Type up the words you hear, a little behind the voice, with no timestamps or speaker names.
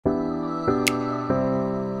Welcome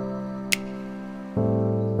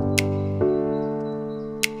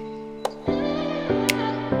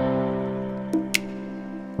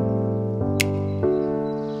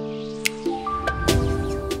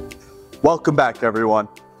back, everyone.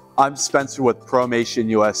 I'm Spencer with Promation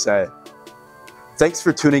USA. Thanks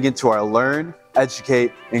for tuning into our Learn,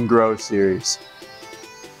 Educate, and Grow series.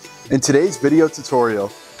 In today's video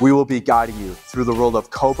tutorial, we will be guiding you through the world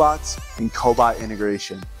of cobots and cobot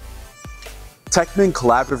integration. Techman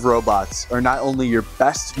collaborative robots are not only your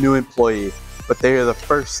best new employee, but they are the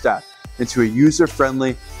first step into a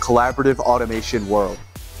user-friendly, collaborative automation world.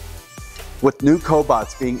 With new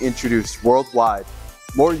cobots being introduced worldwide,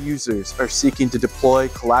 more users are seeking to deploy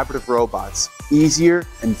collaborative robots easier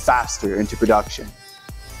and faster into production.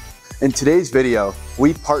 In today's video,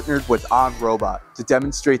 we partnered with ONROBOT to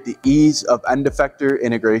demonstrate the ease of end effector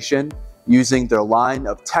integration using their line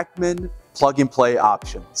of Techman plug-and-play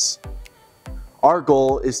options. Our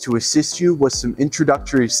goal is to assist you with some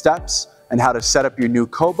introductory steps on how to set up your new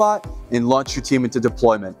cobot and launch your team into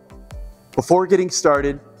deployment. Before getting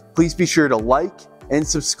started, please be sure to like and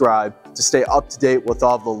subscribe to stay up to date with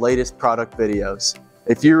all the latest product videos.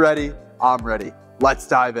 If you're ready, I'm ready. Let's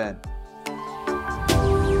dive in.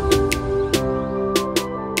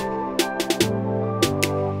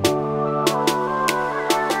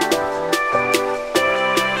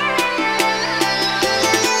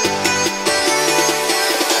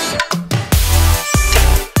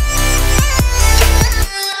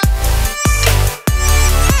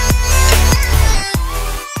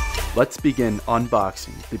 Let's begin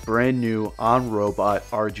unboxing the brand new ONROBOT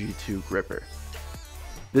RG2 gripper.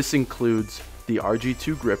 This includes the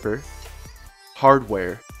RG2 gripper,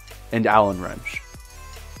 hardware, and Allen wrench.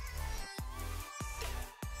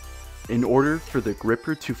 In order for the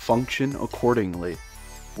gripper to function accordingly,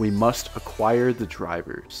 we must acquire the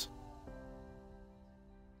drivers.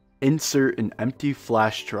 Insert an empty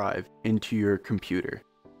flash drive into your computer.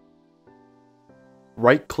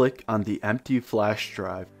 Right-click on the empty flash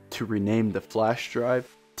drive to rename the flash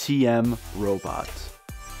drive TM Robot.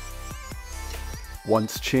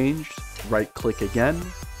 Once changed, right-click again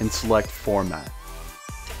and select Format.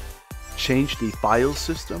 Change the file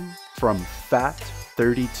system from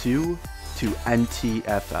FAT32 to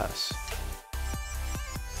NTFS.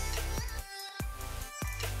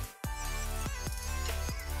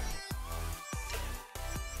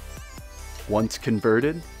 Once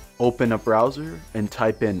converted, open a browser and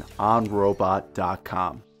type in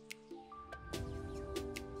onrobot.com.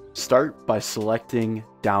 Start by selecting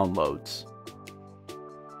Downloads.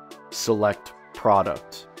 Select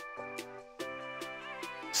Product.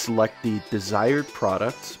 Select the desired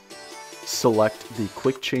product. Select the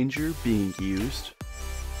quick changer being used.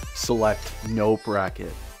 Select No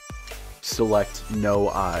bracket. Select No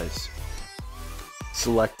eyes.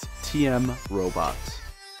 Select TM Robot.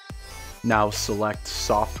 Now select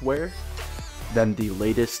Software, then the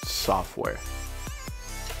latest software.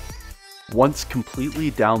 Once completely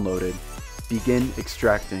downloaded, begin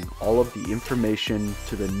extracting all of the information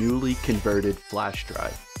to the newly converted flash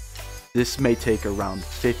drive. This may take around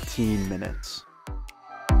 15 minutes.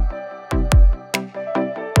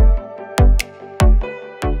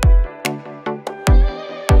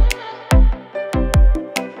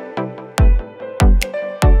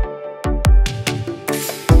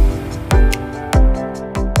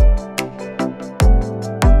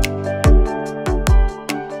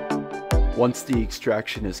 Once the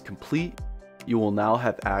extraction is complete, you will now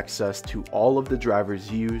have access to all of the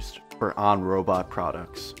drivers used for ONROBOT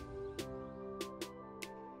products.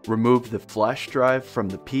 Remove the flash drive from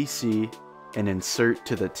the PC and insert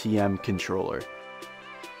to the TM controller.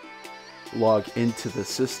 Log into the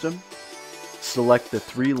system, select the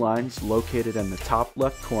three lines located in the top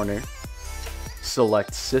left corner,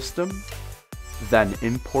 select System, then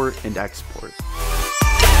Import and Export.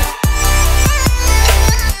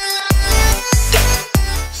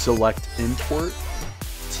 Select Import,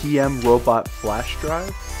 TM Robot Flash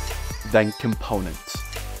Drive, then Components.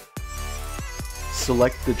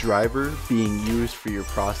 Select the driver being used for your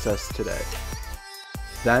process today.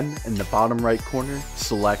 Then, in the bottom right corner,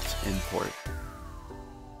 select Import.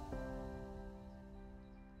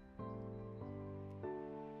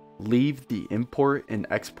 Leave the Import and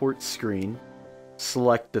Export screen,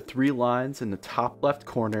 select the three lines in the top left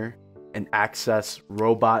corner, and access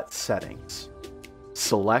Robot Settings.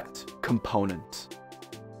 Select Component.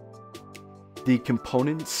 The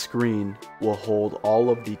component screen will hold all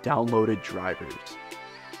of the downloaded drivers.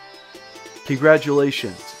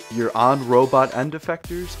 Congratulations, your ONROBOT end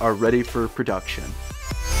effectors are ready for production.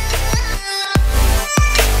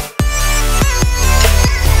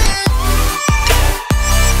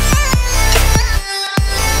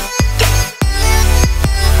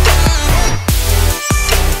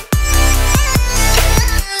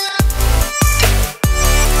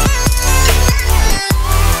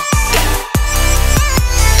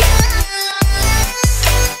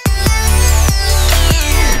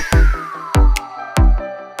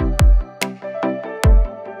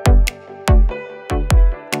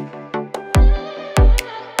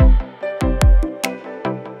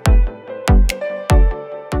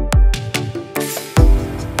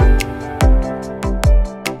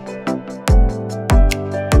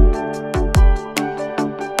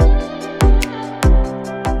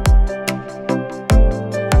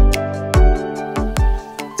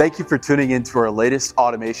 Thank you for tuning in to our latest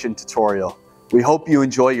automation tutorial. We hope you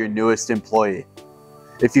enjoy your newest employee.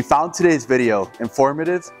 If you found today's video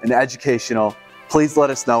informative and educational, please let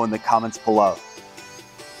us know in the comments below.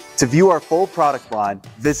 To view our full product line,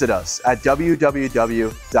 visit us at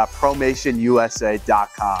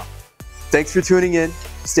www.promationusa.com. Thanks for tuning in.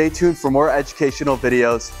 Stay tuned for more educational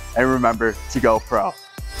videos, and remember to go pro.